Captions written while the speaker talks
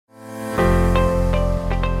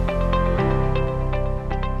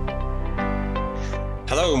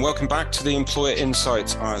and welcome back to the Employer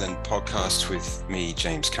Insights Ireland podcast with me,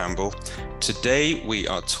 James Campbell. Today we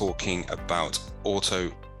are talking about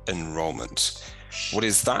auto-enrolment. What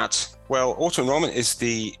is that? Well, auto-enrolment is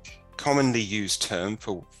the commonly used term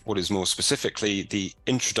for what is more specifically the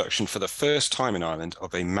introduction for the first time in Ireland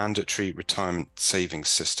of a mandatory retirement savings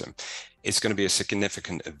system. It's going to be a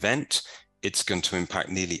significant event. It's going to impact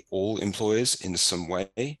nearly all employers in some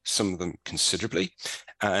way, some of them considerably.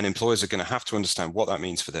 And employers are going to have to understand what that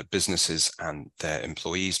means for their businesses and their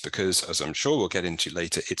employees, because as I'm sure we'll get into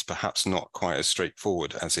later, it's perhaps not quite as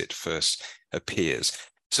straightforward as it first appears.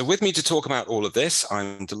 So with me to talk about all of this,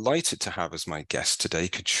 I'm delighted to have as my guest today,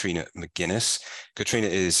 Katrina McGuinness. Katrina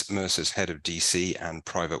is Mercer's head of DC and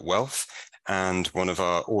private wealth and one of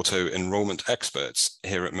our auto-enrolment experts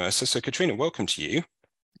here at Mercer. So Katrina, welcome to you.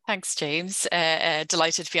 Thanks, James.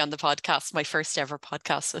 Delighted to be on the podcast, my first ever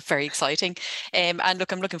podcast. So very exciting. And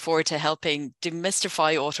look, I'm looking forward to helping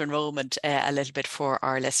demystify auto-enrolment a little bit for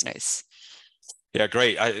our listeners. Yeah,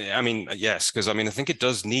 great. I mean, yes, because I think it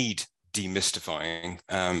does need demystifying,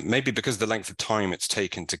 maybe because of the length of time it's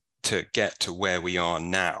taken to get to where we are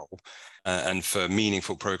now, and for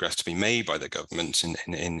meaningful progress to be made by the government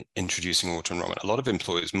in introducing auto-enrolment. A lot of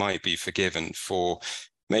employers might be forgiven for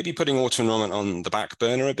maybe putting auto-enrolment on the back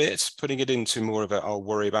burner a bit, putting it into more of a I'll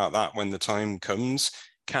worry about that when the time comes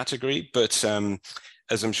category. But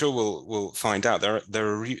as I'm sure we'll find out, there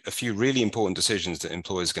are a few really important decisions that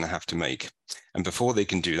employers are going to have to make. And before they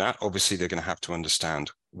can do that, obviously they're going to have to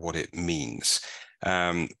understand what it means.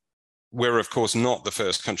 We're, of course, not the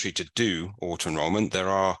first country to do auto-enrolment. There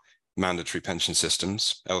are mandatory pension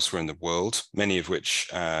systems elsewhere in the world, many of which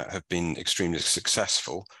have been extremely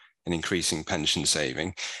successful in increasing pension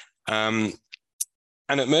saving. And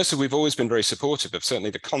at Mercer, we've always been very supportive of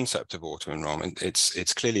certainly the concept of auto-enrolment.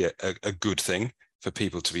 It's clearly a good thing for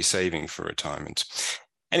people to be saving for retirement.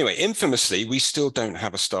 Anyway, infamously, we still don't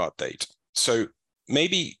have a start date. So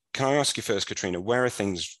maybe, can I ask you first, Katrina, where are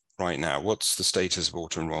things right now? What's the status of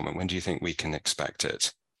auto-enrolment? When do you think we can expect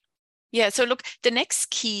it? Yeah, so look, the next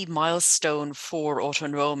key milestone for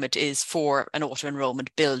auto-enrolment is for an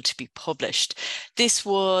auto-enrolment bill to be published. This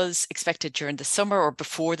was expected during the summer or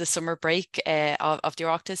before the summer break of the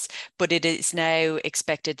Oireachtas, but it is now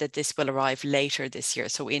expected that this will arrive later this year,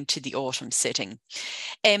 so into the autumn sitting.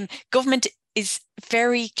 Government is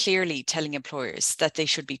very clearly telling employers that they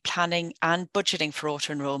should be planning and budgeting for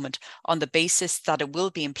auto-enrolment on the basis that it will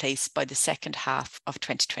be in place by the second half of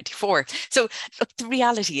 2024. So look, the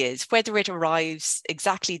reality is whether it arrives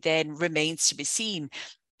exactly then remains to be seen.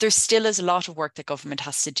 There still is a lot of work that government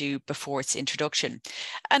has to do before its introduction.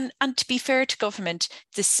 And to be fair to government,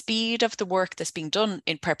 the speed of the work that's being done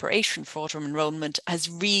in preparation for auto-enrolment has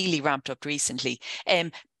really ramped up recently.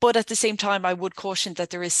 But at the same time, I would caution that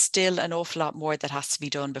there is still an awful lot more that has to be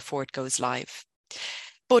done before it goes live.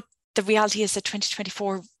 But the reality is that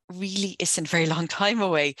 2024 really isn't a very long time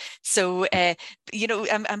away. So,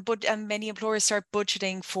 many employers start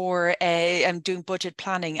budgeting for and doing budget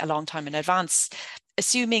planning a long time in advance.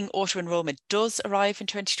 Assuming auto-enrolment does arrive in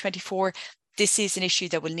 2024, this is an issue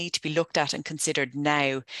that will need to be looked at and considered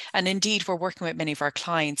now. And indeed, we're working with many of our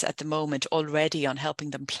clients at the moment already on helping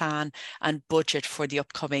them plan and budget for the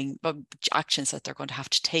upcoming actions that they're going to have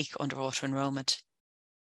to take under auto-enrolment.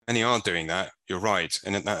 Many are doing that, you're right,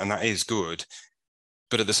 and that is good.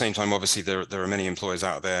 But at the same time, obviously, there are many employers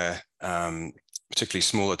out there, particularly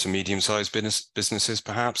smaller to medium-sized businesses,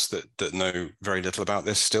 perhaps, that know very little about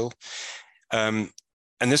this still.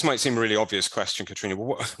 And this might seem a really obvious question, Katrina.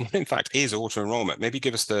 Well, what in fact is auto-enrolment? Maybe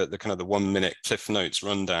give us the kind of the 1 minute Cliff Notes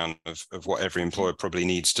rundown of what every employer probably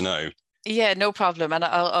needs to know. Yeah, no problem. And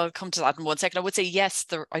I'll come to that in 1 second. I would say, yes,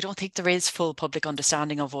 I don't think there is full public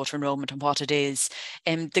understanding of auto-enrolment and what it is.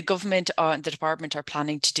 The government and the department are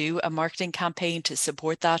planning to do a marketing campaign to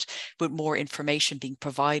support that, with more information being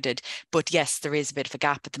provided. But yes, there is a bit of a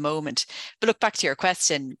gap at the moment. But look, back to your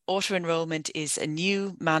question, auto-enrolment is a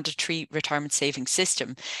new mandatory retirement savings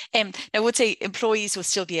system. Now, I would say employees will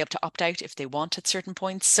still be able to opt out if they want at certain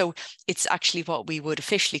points. So it's actually what we would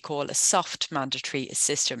officially call a soft mandatory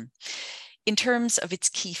system. In terms of its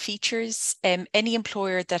key features, any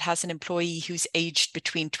employer that has an employee who's aged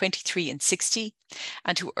between 23 and 60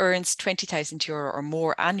 and who earns €20,000 or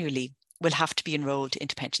more annually will have to be enrolled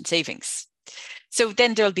into pension savings. So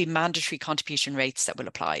then there'll be mandatory contribution rates that will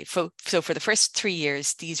apply. So for the first 3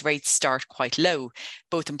 years, these rates start quite low.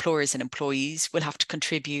 Both employers and employees will have to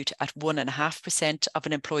contribute at 1.5% of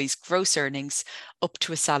an employee's gross earnings up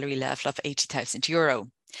to a salary level of €80,000.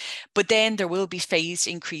 But then there will be phased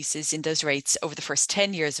increases in those rates over the first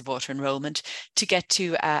 10 years of auto-enrolment to get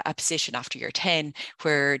to a position after year 10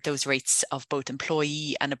 where those rates of both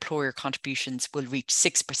employee and employer contributions will reach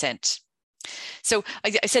 6%. So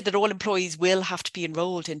I said that all employees will have to be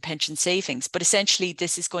enrolled in pension savings, but essentially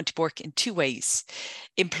this is going to work in two ways.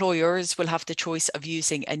 Employers will have the choice of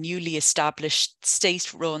using a newly established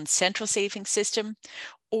state-run central savings system,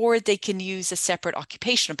 or they can use a separate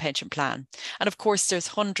occupational pension plan. And of course, there's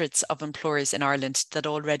hundreds of employers in Ireland that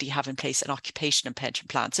already have in place an occupational pension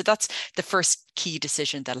plan. So that's the first key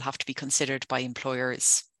decision that'll have to be considered by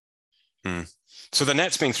employers. So the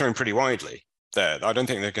net's being thrown pretty widely there. I don't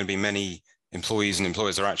think there are going to be many employees and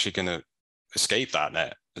employers are actually going to escape that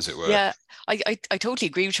net, as it were. Yeah, I totally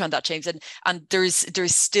agree with you on that, James. And there's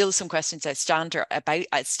still some questions outstanding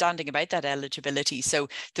about that eligibility. So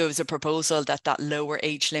there was a proposal that lower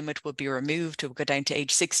age limit would be removed. It would go down to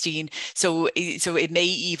age 16. So it may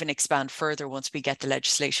even expand further once we get the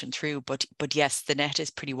legislation through. But yes, the net is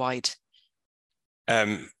pretty wide.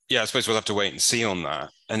 Yeah, I suppose we'll have to wait and see on that.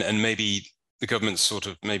 And maybe the government's sort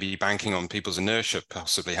of maybe banking on people's inertia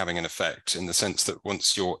possibly having an effect, in the sense that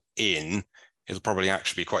once you're in, it'll probably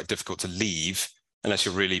actually be quite difficult to leave unless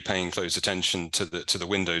you're really paying close attention to the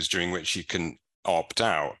windows during which you can opt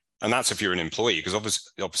out. And that's if you're an employee, because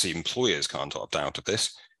obviously employers can't opt out of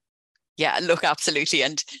this. Yeah, look, absolutely.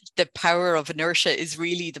 And the power of inertia is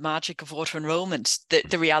really the magic of auto-enrolment.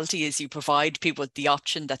 The reality is you provide people with the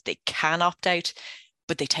option that they can opt out,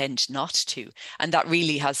 but they tend not to. And that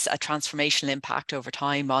really has a transformational impact over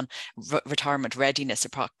time on retirement readiness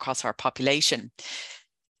across our population.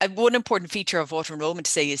 And one important feature of auto-enrolment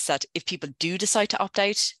to say is that if people do decide to opt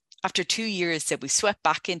out, after 2 years they'll be swept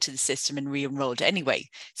back into the system and re-enrolled anyway.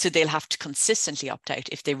 So they'll have to consistently opt out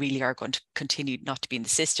if they really are going to continue not to be in the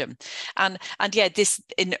system. And yeah, this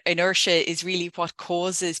inertia is really what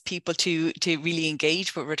causes people to really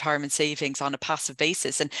engage with retirement savings on a passive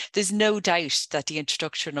basis. And there's no doubt that the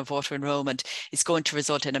introduction of auto-enrolment is going to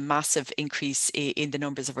result in a massive increase in the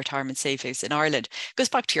numbers of retirement savings in Ireland. It goes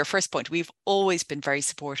back to your first point. We've always been very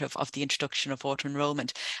supportive of the introduction of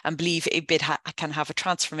auto-enrolment and believe it can have a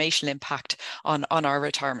transformation impact on our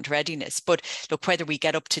retirement readiness. But look, whether we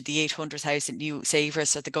get up to the 800,000 new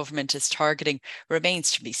savers that the government is targeting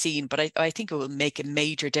remains to be seen. But I think it will make a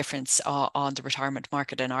major difference on the retirement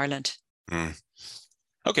market in Ireland.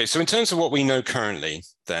 Okay, so in terms of what we know currently,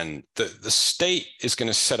 then the state is going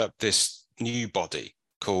to set up this new body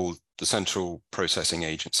called the Central Processing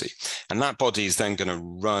Agency. And that body is then going to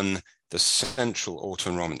run the central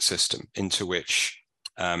auto-enrolment system, into which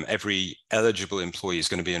every eligible employee is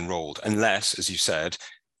going to be enrolled, unless, as you said,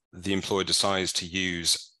 the employer decides to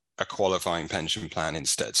use a qualifying pension plan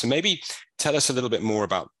instead. So maybe tell us a little bit more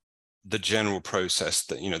about the general process,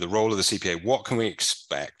 that, the role of the CPA. What can we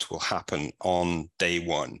expect will happen on day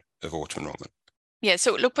one of auto-enrolment? Yeah,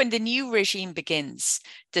 so look, when the new regime begins,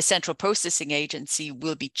 the Central Processing Agency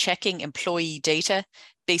will be checking employee data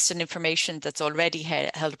based on information that's already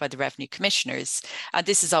held by the Revenue Commissioners. And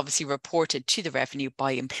this is obviously reported to the Revenue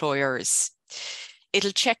by employers.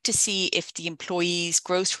 It'll check to see if the employee's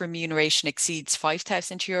gross remuneration exceeds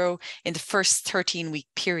 €5,000 in the first 13-week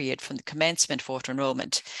period from the commencement of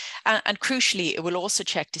auto-enrolment. And crucially, it will also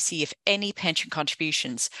check to see if any pension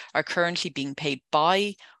contributions are currently being paid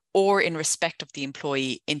by or in respect of the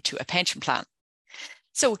employee into a pension plan.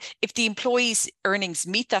 So if the employee's earnings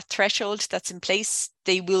meet that threshold that's in place,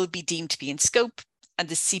 they will be deemed to be in scope, and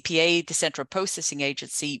the CPA, the Central Processing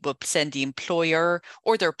Agency, will send the employer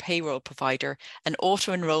or their payroll provider an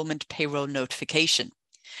auto-enrolment payroll notification.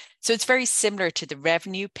 So it's very similar to the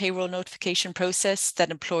revenue payroll notification process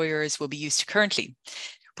that employers will be used to currently,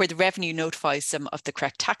 where the revenue notifies them of the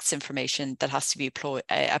correct tax information that has to be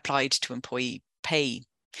applied to employee pay.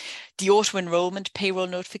 The auto-enrolment payroll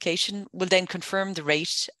notification will then confirm the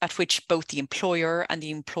rate at which both the employer and the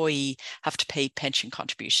employee have to pay pension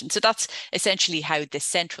contributions. So that's essentially how the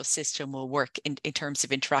central system will work in terms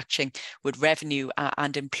of interacting with revenue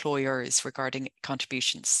and employers regarding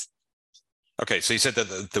contributions. Okay, so you said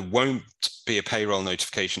that there won't be a payroll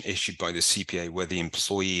notification issued by the CPA where the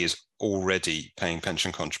employee is already paying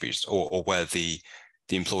pension contributions, or where the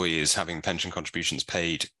employee is having pension contributions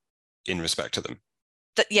paid in respect to them.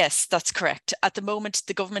 Yes, that's correct. At the moment,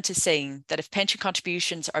 the government is saying that if pension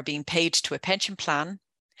contributions are being paid to a pension plan,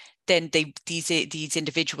 then these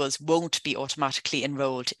individuals won't be automatically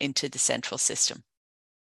enrolled into the central system.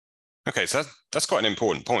 Okay, so that's quite an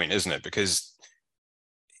important point, isn't it? Because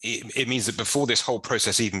it means that before this whole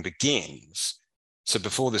process even begins, so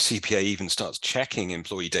before the CPA even starts checking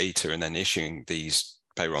employee data and then issuing these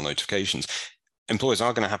payroll notifications, employers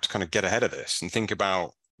are going to have to kind of get ahead of this and think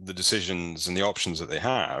about the decisions and the options that they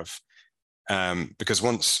have. Because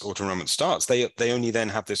once auto-enrollment starts, they only then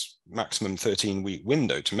have this maximum 13-week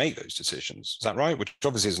window to make those decisions. Is that right? Which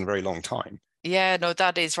obviously isn't a very long time. Yeah, no,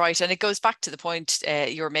 that is right. And it goes back to the point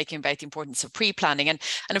you're making about the importance of pre-planning. And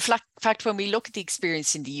in fact, when we look at the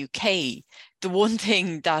experience in the UK, the one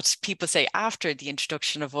thing that people say after the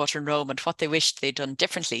introduction of auto-enrollment, what they wished they'd done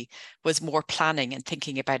differently was more planning and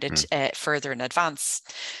thinking about it further in advance.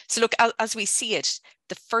 So look, as we see it,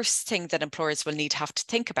 the first thing that employers will need to have to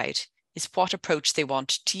think about is what approach they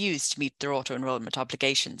want to use to meet their auto-enrollment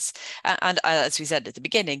obligations. And as we said at the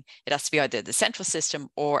beginning, it has to be either the central system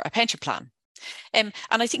or a pension plan. And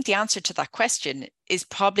I think the answer to that question is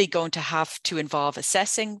probably going to have to involve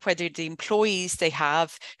assessing whether the employees they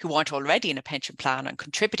have who aren't already in a pension plan and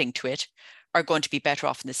contributing to it are going to be better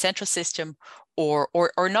off in the central system or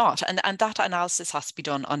not. And that analysis has to be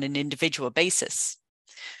done on an individual basis.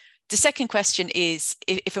 The second question is,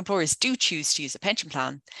 if employers do choose to use a pension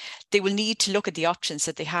plan, they will need to look at the options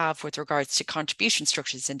that they have with regards to contribution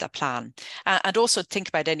structures in that plan, and also think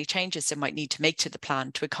about any changes they might need to make to the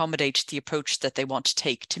plan to accommodate the approach that they want to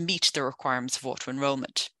take to meet the requirements of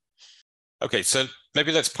auto-enrollment. Okay, so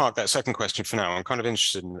maybe let's park that second question for now. I'm kind of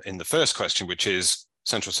interested in the first question, which is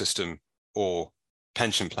central system or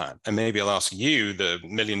pension plan. And maybe I'll ask you the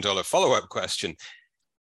million-dollar follow-up question.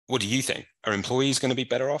 What do you think? Are employees going to be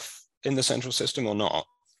better off in the central system or not?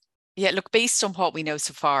 Yeah, look, based on what we know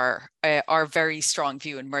so far, our very strong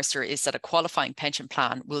view in Mercer is that a qualifying pension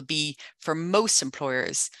plan will be, for most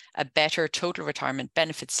employers, a better total retirement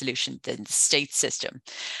benefit solution than the state system.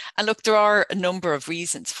 And look, there are a number of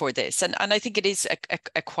reasons for this. And I think it is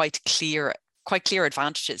a quite clear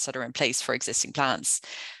advantages that are in place for existing plans.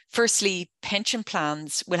 Firstly, pension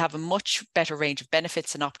plans will have a much better range of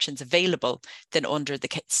benefits and options available than under the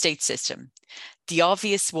state system. The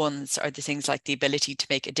obvious ones are the things like the ability to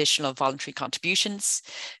make additional voluntary contributions,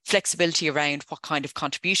 flexibility around what kind of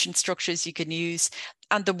contribution structures you can use,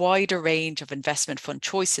 and the wider range of investment fund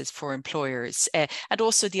choices for employers, and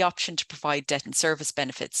also the option to provide debt and service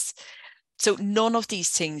benefits. So none of these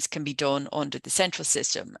things can be done under the central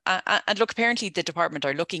system. And look, apparently the department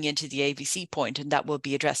are looking into the AVC point, and that will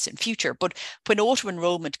be addressed in future. But when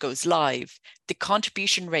auto-enrollment goes live, the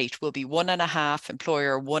contribution rate will be 1.5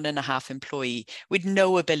 employer, 1.5 employee, with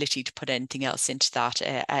no ability to put anything else into that,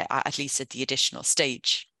 at least at the additional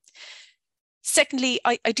stage. Secondly,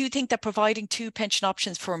 I do think that providing two pension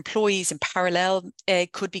options for employees in parallel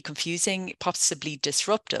could be confusing, possibly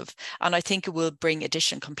disruptive. And I think it will bring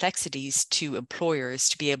additional complexities to employers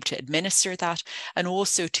to be able to administer that and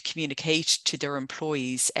also to communicate to their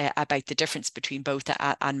employees about the difference between both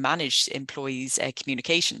and manage employees'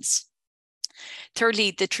 communications.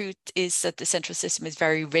 Thirdly, the truth is that the central system is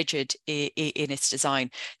very rigid in its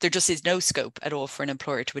design. There just is no scope at all for an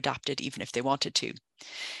employer to adapt it, even if they wanted to.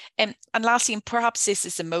 And lastly, and perhaps this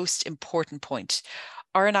is the most important point,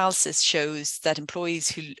 our analysis shows that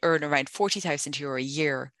employees who earn around €40,000 a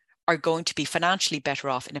year are going to be financially better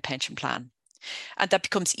off in a pension plan. And that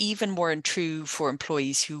becomes even more true for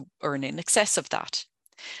employees who earn in excess of that.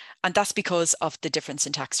 And that's because of the difference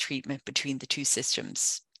in tax treatment between the two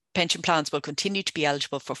systems. Pension plans will continue to be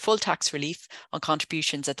eligible for full tax relief on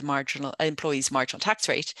contributions at the employee's marginal tax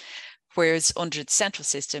rate, whereas under the central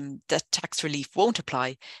system, that tax relief won't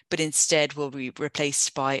apply, but instead will be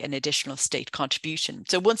replaced by an additional state contribution.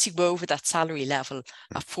 So once you go over that salary level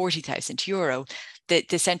of €40,000,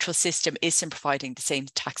 the central system isn't providing the same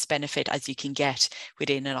tax benefit as you can get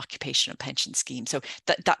within an occupational pension scheme. So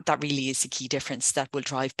that really is the key difference that will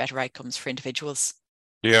drive better outcomes for individuals.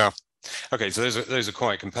 Yeah. Okay, so those are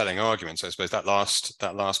quite compelling arguments. I suppose that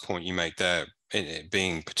last point you make there, it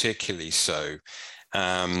being particularly so.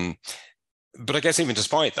 But I guess even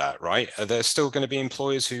despite that, right, are there still going to be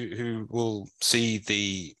employers who will see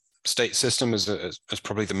the state system as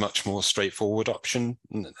probably the much more straightforward option,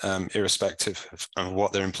 irrespective of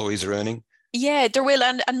what their employees are earning? Yeah, there will,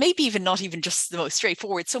 and maybe even not even just the most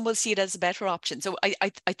straightforward. Some will see it as a better option. So I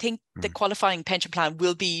think the qualifying pension plan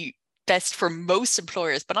will be best for most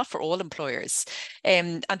employers, but not for all employers.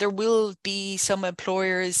 And there will be some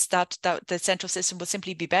employers that the central system will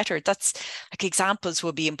simply be better. That's like examples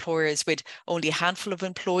will be employers with only a handful of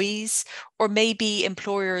employees, or maybe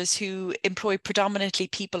employers who employ predominantly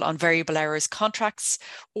people on variable hours contracts,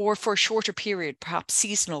 or for a shorter period, perhaps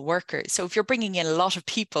seasonal workers. So if you're bringing in a lot of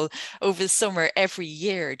people over the summer every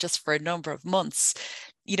year, just for a number of months,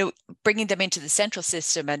 bringing them into the central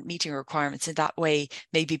system and meeting requirements in that way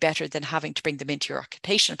may be better than having to bring them into your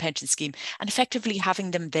occupational pension scheme and effectively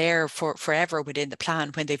having them there for forever within the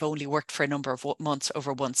plan when they've only worked for a number of months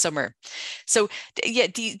over one summer. So yeah,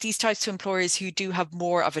 these types of employers who do have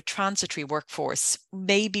more of a transitory workforce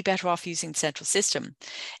may be better off using the central system.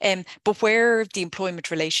 But where the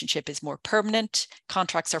employment relationship is more permanent,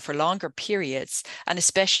 contracts are for longer periods, and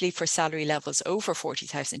especially for salary levels over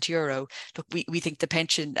 €40,000, look, we think the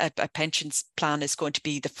pensions plan is going to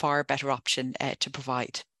be the far better option to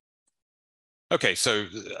provide. Okay, so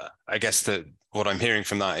I guess that what I'm hearing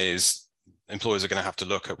from that is employers are going to have to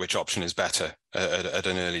look at which option is better at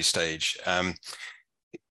an early stage.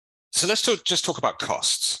 So let's just talk about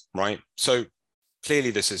costs, right? So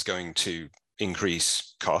clearly this is going to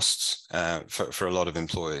increase costs for a lot of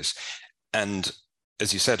employers. And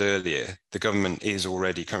as you said earlier, the government is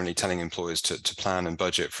already currently telling employers to plan and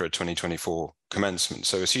budget for a 2024 commencement.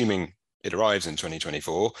 So assuming it arrives in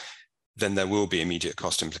 2024, then there will be immediate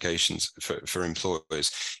cost implications for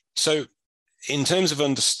employers. So in terms of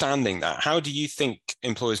understanding that, how do you think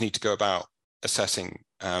employers need to go about assessing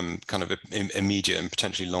kind of immediate and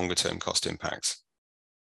potentially longer term cost impacts?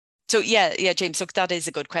 So yeah, James, look, that is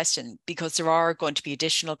a good question because there are going to be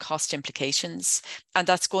additional cost implications, and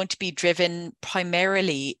that's going to be driven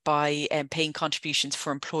primarily by paying contributions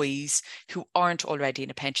for employees who aren't already in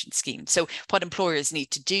a pension scheme. So what employers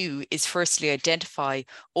need to do is firstly identify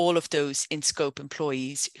all of those in-scope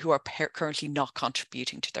employees who are currently not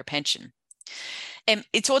contributing to their pension.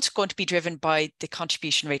 It's also going to be driven by the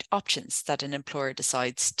contribution rate options that an employer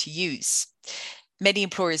decides to use. Many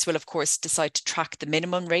employers will, of course, decide to track the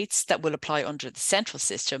minimum rates that will apply under the central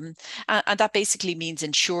system. And that basically means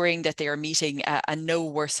ensuring that they are meeting a no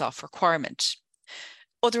worse off requirement.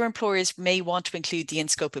 Other employers may want to include the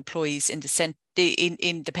in-scope employees in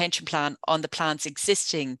the pension plan on the plan's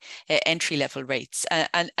existing entry-level rates.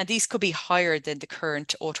 And these could be higher than the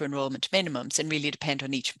current auto-enrolment minimums and really depend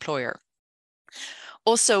on each employer.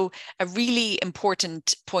 Also, a really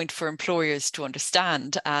important point for employers to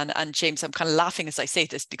understand, and James, I'm kind of laughing as I say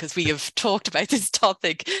this because we have talked about this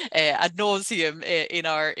topic ad nauseum in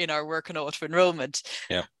our work on auto-enrolment.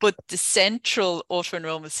 Yeah. But the central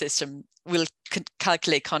auto-enrolment system will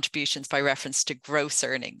calculate contributions by reference to gross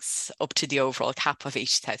earnings up to the overall cap of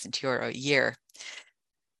 €80,000 a year.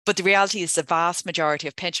 But the reality is the vast majority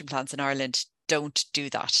of pension plans in Ireland don't do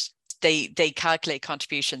that. They calculate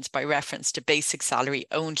contributions by reference to basic salary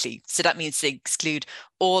only. So that means they exclude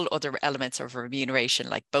all other elements of remuneration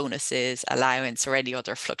like bonuses, allowance, or any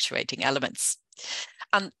other fluctuating elements.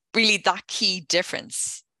 And really that key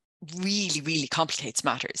difference really, really complicates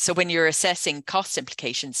matters. So when you're assessing cost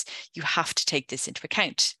implications, you have to take this into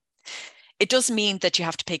account. It doesn't mean that you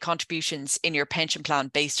have to pay contributions in your pension plan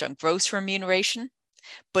based on gross remuneration,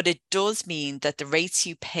 but it does mean that the rates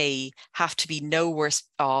you pay have to be no worse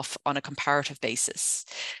off on a comparative basis.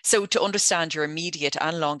 So to understand your immediate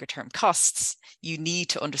and longer term costs, you need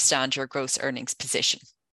to understand your gross earnings position.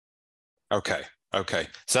 Okay.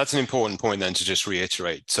 So that's an important point then to just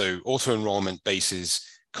reiterate. So auto-enrolment bases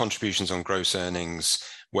contributions on gross earnings,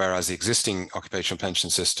 whereas the existing occupational pension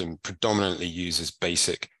system predominantly uses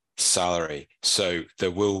basic salary. So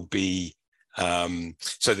there will be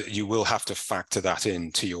so that you will have to factor that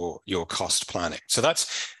into your cost planning. So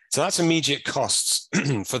that's immediate costs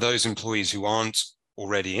for those employees who aren't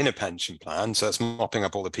already in a pension plan. So that's mopping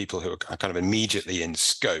up all the people who are kind of immediately in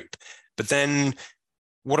scope. But then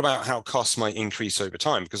what about how costs might increase over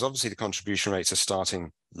time? Because obviously the contribution rates are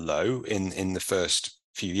starting low in the first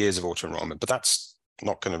few years of auto-enrolment, but that's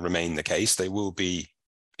not going to remain the case. They will be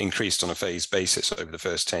increased on a phased basis over the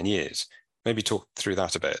first 10 years. Maybe talk through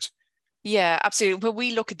that a bit. Yeah, absolutely. When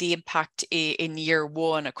we look at the impact in year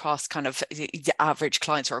one across kind of the average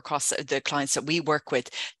clients or across the clients that we work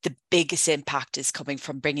with, the biggest impact is coming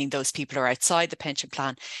from bringing those people who are outside the pension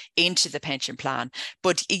plan into the pension plan.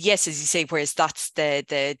 But yes, as you say, whereas that's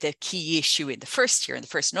the key issue in the first year, in the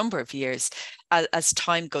first number of years, as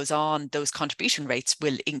time goes on, those contribution rates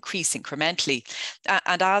will increase incrementally.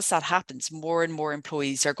 And as that happens, more and more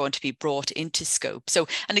employees are going to be brought into scope. So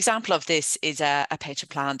an example of this is a pension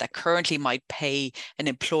plan that currently might pay an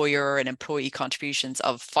employer and employee contributions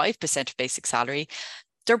of 5% of basic salary.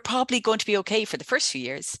 They're probably going to be okay for the first few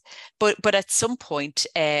years. But at some point,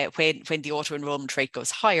 when the auto-enrolment rate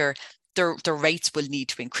goes higher, their rates will need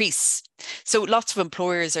to increase. So lots of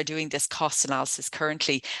employers are doing this cost analysis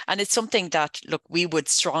currently, and it's something that, look, we would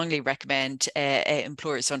strongly recommend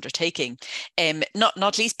employers undertaking,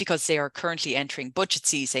 not least because they are currently entering budget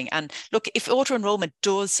season. And look, if auto-enrolment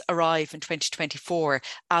does arrive in 2024,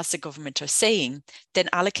 as the government are saying, then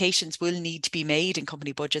allocations will need to be made in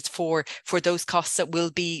company budgets for those costs that will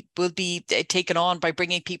be taken on by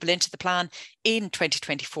bringing people into the plan in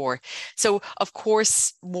 2024. So, of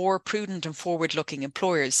course, more prudent and forward-looking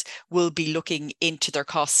employers will be looking into their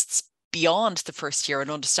costs beyond the first year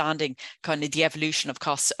and understanding kind of the evolution of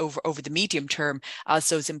costs over the medium term as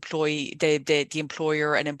those the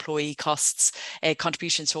employer and employee costs,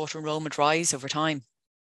 contributions to auto enrollment rise over time.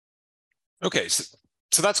 Okay,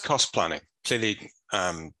 so that's cost planning. Clearly,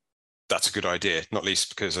 that's a good idea, not least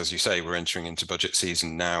because, as you say, we're entering into budget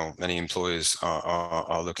season now. Many employers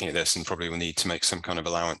are looking at this and probably will need to make some kind of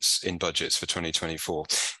allowance in budgets for 2024.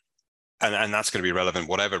 And that's going to be relevant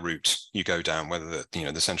whatever route you go down, whether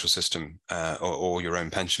the central system or your own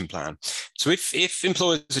pension plan. So if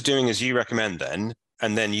employers are doing as you recommend then,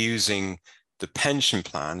 and then using the pension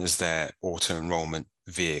plan as their auto-enrolment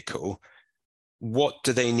vehicle, what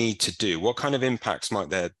do they need to do? What kind of impacts might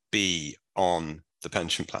there be on the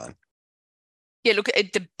pension plan? Yeah, look,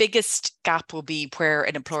 the biggest gap will be where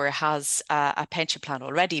an employer has a pension plan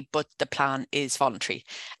already, but the plan is voluntary.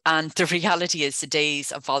 And the reality is the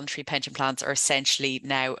days of voluntary pension plans are essentially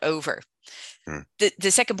now over. The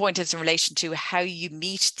second point is in relation to how you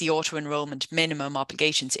meet the auto-enrolment minimum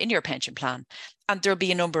obligations in your pension plan. And there'll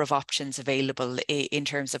be a number of options available in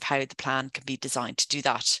terms of how the plan can be designed to do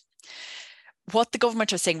that. What the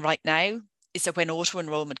government are saying right now is that when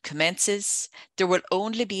auto-enrolment commences, there will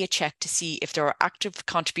only be a check to see if there are active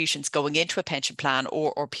contributions going into a pension plan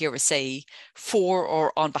or PRSA for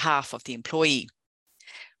or on behalf of the employee.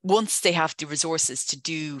 Once they have the resources to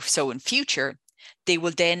do so in future, they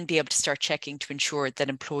will then be able to start checking to ensure that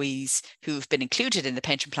employees who've been included in the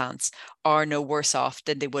pension plans are no worse off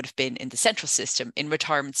than they would have been in the central system in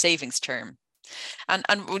retirement savings term. And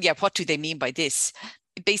yeah, what do they mean by this?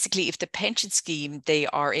 Basically, if the pension scheme they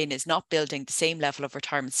are in is not building the same level of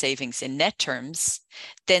retirement savings in net terms,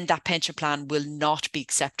 then that pension plan will not be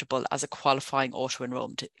acceptable as a qualifying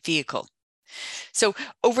auto-enrollment vehicle. So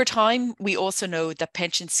over time, we also know that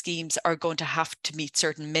pension schemes are going to have to meet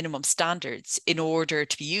certain minimum standards in order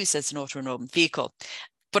to be used as an auto-enrollment vehicle.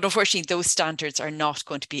 But unfortunately, those standards are not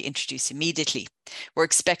going to be introduced immediately. We're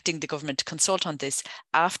expecting the government to consult on this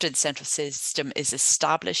after the central system is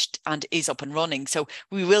established and is up and running. So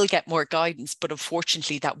we will get more guidance, but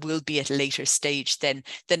unfortunately, that will be at a later stage than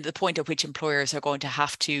the point at which employers are going to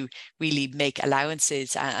have to really make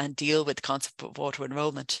allowances and deal with the concept of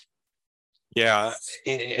auto-enrollment. Yeah,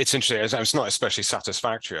 it's interesting. It's not especially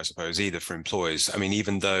satisfactory, I suppose, either for employees. I mean,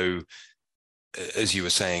 even though, as you were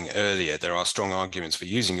saying earlier, there are strong arguments for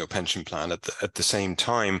using your pension plan, at the same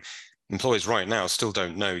time, employees right now still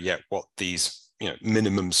don't know yet what these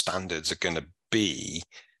minimum standards are going to be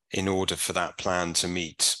in order for that plan to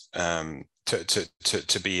meet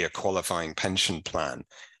to be a qualifying pension plan.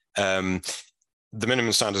 The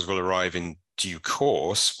minimum standards will arrive in due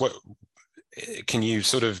course. What can you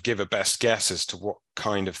sort of give a best guess as to what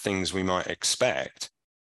kind of things we might expect?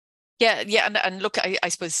 Yeah, and look, I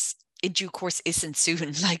suppose in due course isn't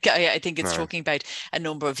soon. Like I think it's talking about a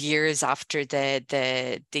number of years after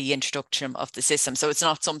the introduction of the system. So it's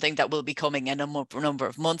not something that will be coming a number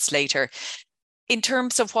of months later. In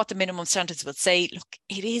terms of what the minimum standards will say, look,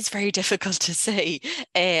 it is very difficult to say.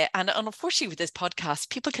 And unfortunately with this podcast,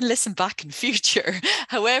 people can listen back in future.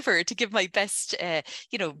 However, to give my best,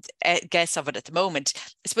 guess of it at the moment,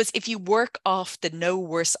 I suppose if you work off the no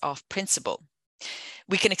worse off principle,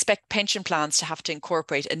 we can expect pension plans to have to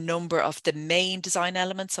incorporate a number of the main design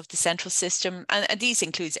elements of the central system. And these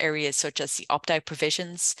includes areas such as the opt-out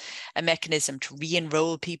provisions, a mechanism to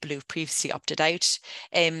re-enroll people who've previously opted out,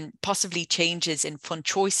 possibly changes in fund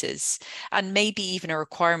choices, and maybe even a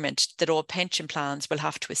requirement that all pension plans will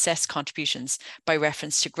have to assess contributions by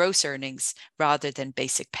reference to gross earnings rather than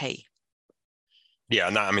basic pay. Yeah,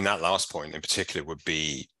 and that last point in particular would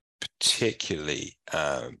be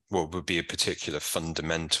would be a particular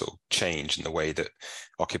fundamental change in the way that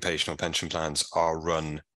occupational pension plans are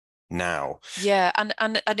run now. Yeah,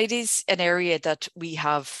 and it is an area that we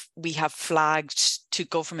have flagged to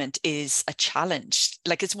government is a challenge.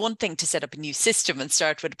 Like, it's one thing to set up a new system and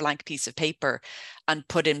start with a blank piece of paper and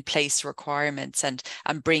put in place requirements and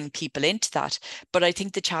bring people into that. But I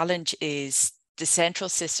think the challenge is the central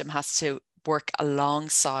system has to work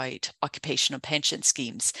alongside occupational pension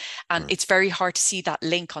schemes. And it's very hard to see that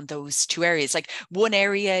link on those two areas. Like, one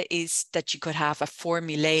area is that you could have a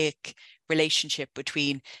formulaic relationship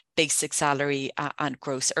between basic salary and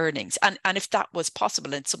gross earnings. And if that was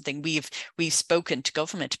possible, and something we've spoken to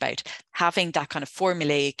government about, having that kind of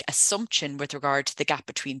formulaic assumption with regard to the gap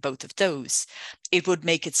between both of those, it would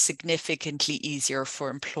make it significantly easier for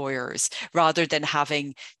employers, rather than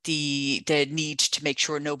having the need to make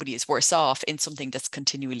sure nobody is worse off in something that's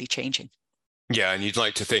continually changing. Yeah, and you'd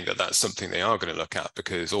like to think that that's something they are going to look at,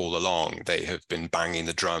 because all along they have been banging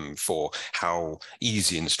the drum for how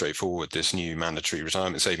easy and straightforward this new mandatory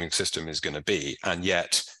retirement savings system is going to be. And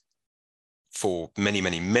yet, for many,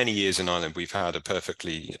 many, many years in Ireland, we've had a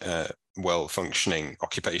perfectly well-functioning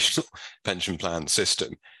occupational pension plan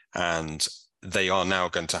system, and they are now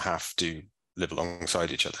going to have to live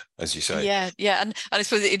alongside each other, as you say. Yeah. And I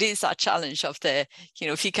suppose it is that challenge of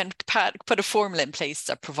if you can put a formula in place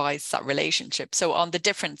that provides that relationship. So on the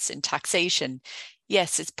difference in taxation,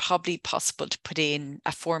 yes, it's probably possible to put in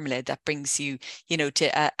a formula that brings you,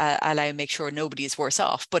 to make sure nobody is worse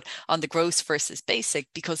off. But on the gross versus basic,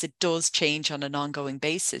 because it does change on an ongoing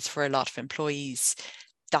basis for a lot of employees,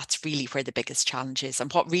 that's really where the biggest challenge is,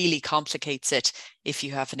 and what really complicates it if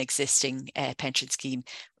you have an existing pension scheme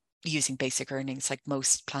using basic earnings like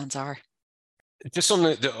most plans are. Just on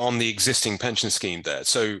the existing pension scheme there.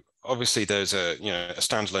 So obviously there's a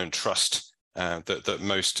standalone trust that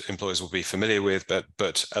most employers will be familiar with,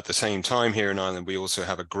 but at the same time here in Ireland we also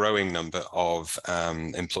have a growing number of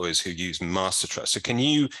employers who use master trust. So could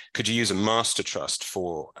you use a master trust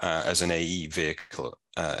for as an AE vehicle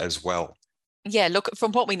as well? Yeah, look,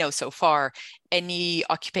 from what we know so far, any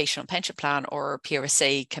occupational pension plan or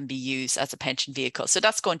PRSA can be used as a pension vehicle. So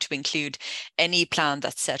that's going to include any plan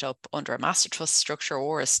that's set up under a master trust structure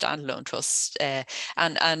or a standalone trust.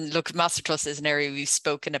 And look, master trust is an area we've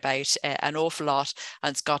spoken about an awful lot,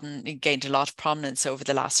 and it's gained a lot of prominence over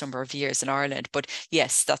the last number of years in Ireland. But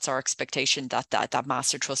yes, that's our expectation that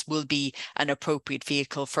master trust will be an appropriate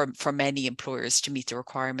vehicle for many employers to meet the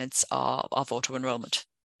requirements of auto-enrolment.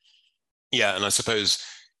 Yeah, and I suppose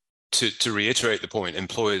to reiterate the point,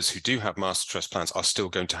 employers who do have master trust plans are still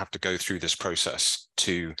going to have to go through this process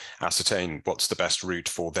to ascertain what's the best route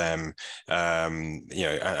for them, and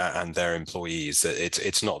their employees.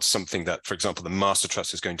 It's not something that, for example, the master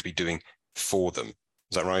trust is going to be doing for them.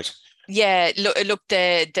 Is that right? Yeah, look,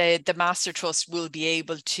 the master trust will be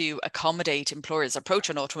able to accommodate employers' approach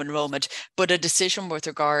on auto-enrolment, but a decision with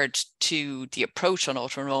regard to the approach on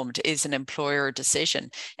auto-enrolment is an employer decision.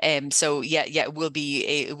 So yeah, it will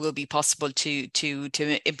be possible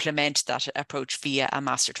to implement that approach via a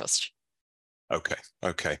master trust.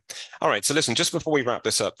 Okay. All right. So listen, just before we wrap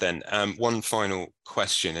this up then, one final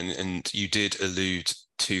question, and you did allude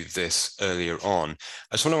to this earlier on.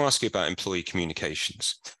 I just want to ask you about employee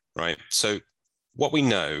communications. Right. So what we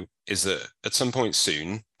know is that at some point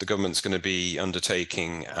soon, the government's going to be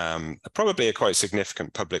undertaking probably a quite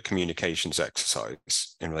significant public communications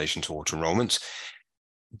exercise in relation to auto-enrolment.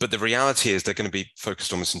 But the reality is they're going to be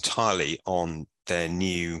focused almost entirely on their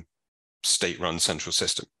new state-run central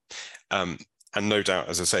system. And no doubt,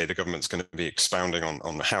 as I say, the government's going to be expounding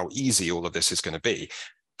on how easy all of this is going to be.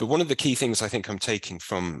 But one of the key things I think I'm taking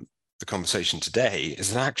from the conversation today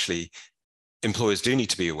is that actually employers do need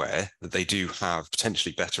to be aware that they do have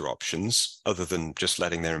potentially better options other than just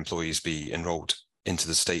letting their employees be enrolled into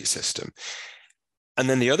the state system. And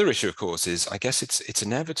then the other issue, of course, is I guess it's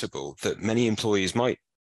inevitable that many employees might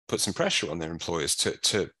put some pressure on their employers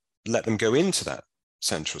to let them go into that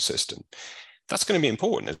central system. That's going to be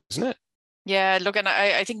important, isn't it? Yeah, look, and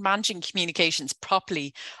I think managing communications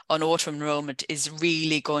properly on auto-enrolment is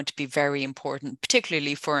really going to be very important,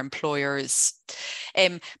 particularly for employers.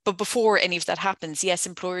 But before any of that happens, yes,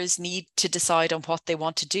 employers need to decide on what they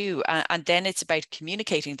want to do. And then it's about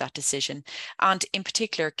communicating that decision, and in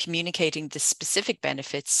particular, communicating the specific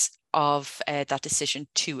benefits of that decision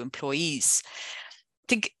to employees. I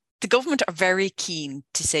think the government are very keen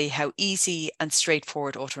to say how easy and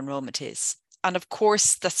straightforward auto-enrolment is. And of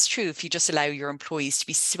course, that's true if you just allow your employees to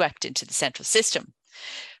be swept into the central system.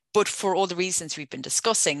 But for all the reasons we've been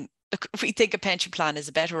discussing, we think a pension plan is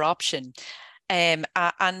a better option. But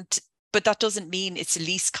that doesn't mean it's the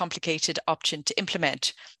least complicated option to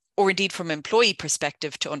implement, or indeed from an employee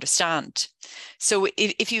perspective to understand. So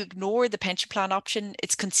if you ignore the pension plan option,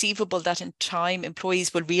 it's conceivable that in time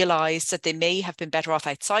employees will realise that they may have been better off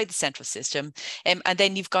outside the central system, and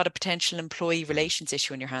then you've got a potential employee relations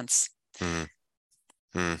issue in your hands. Mm.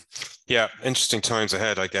 Yeah, interesting times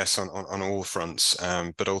ahead, I guess, on all fronts.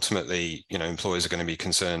 But ultimately, employers are going to be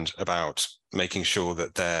concerned about making sure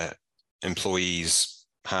that their employees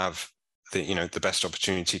have the best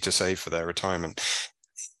opportunity to save for their retirement.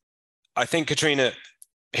 I think, Katrina,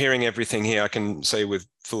 hearing everything here, I can say with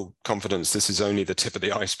full confidence, this is only the tip of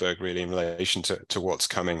the iceberg, really, in relation to what's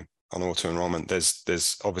coming on auto-enrolment.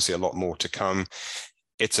 There's obviously a lot more to come.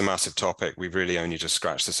 It's a massive topic. We've really only just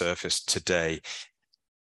scratched the surface today.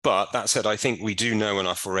 But that said, I think we do know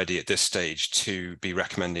enough already at this stage to be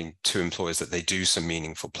recommending to employers that they do some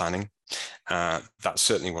meaningful planning. That's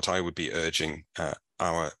certainly what I would be urging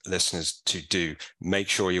our listeners to do. Make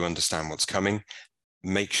sure you understand what's coming.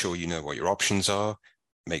 Make sure you know what your options are.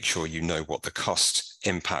 Make sure you know what the cost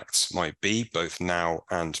impacts might be, both now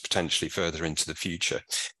and potentially further into the future.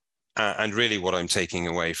 And really what I'm taking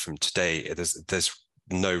away from today, there's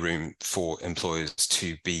no room for employers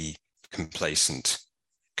to be complacent.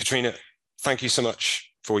 Katrina, thank you so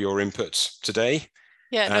much for your input today.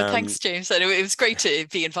 Yeah, no, thanks, James. I know it was great to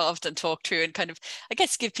be involved and talk through and kind of, I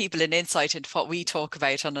guess, give people an insight into what we talk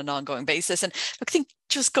about on an ongoing basis. And look, I think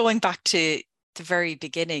just going back to the very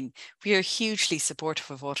beginning, we are hugely supportive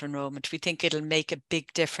of auto-enrolment. We think it'll make a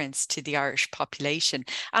big difference to the Irish population.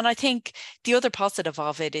 And I think the other positive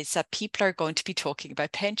of it is that people are going to be talking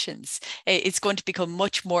about pensions. It's going to become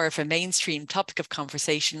much more of a mainstream topic of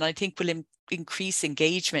conversation. And I think will increase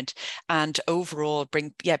engagement and overall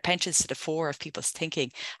bring pensions to the fore of people's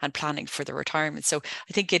thinking and planning for their retirement. So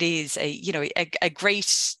I think it is a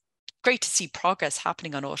great to see progress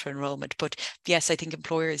happening on auto-enrolment. But yes, I think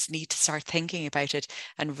employers need to start thinking about it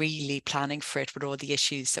and really planning for it with all the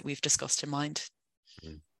issues that we've discussed in mind.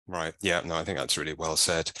 Right. Yeah, no, I think that's really well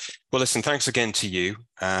said. Well, listen, thanks again to you.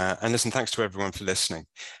 And listen, thanks to everyone for listening.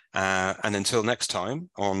 And until next time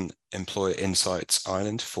on Employer Insights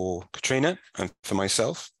Ireland, for Katrina and for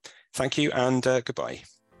myself, thank you and goodbye.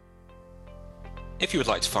 If you would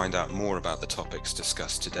like to find out more about the topics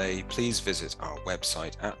discussed today, please visit our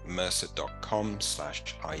website at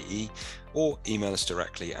mercer.com/ie or email us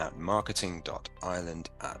directly at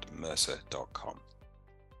marketing.ireland@mercer.com.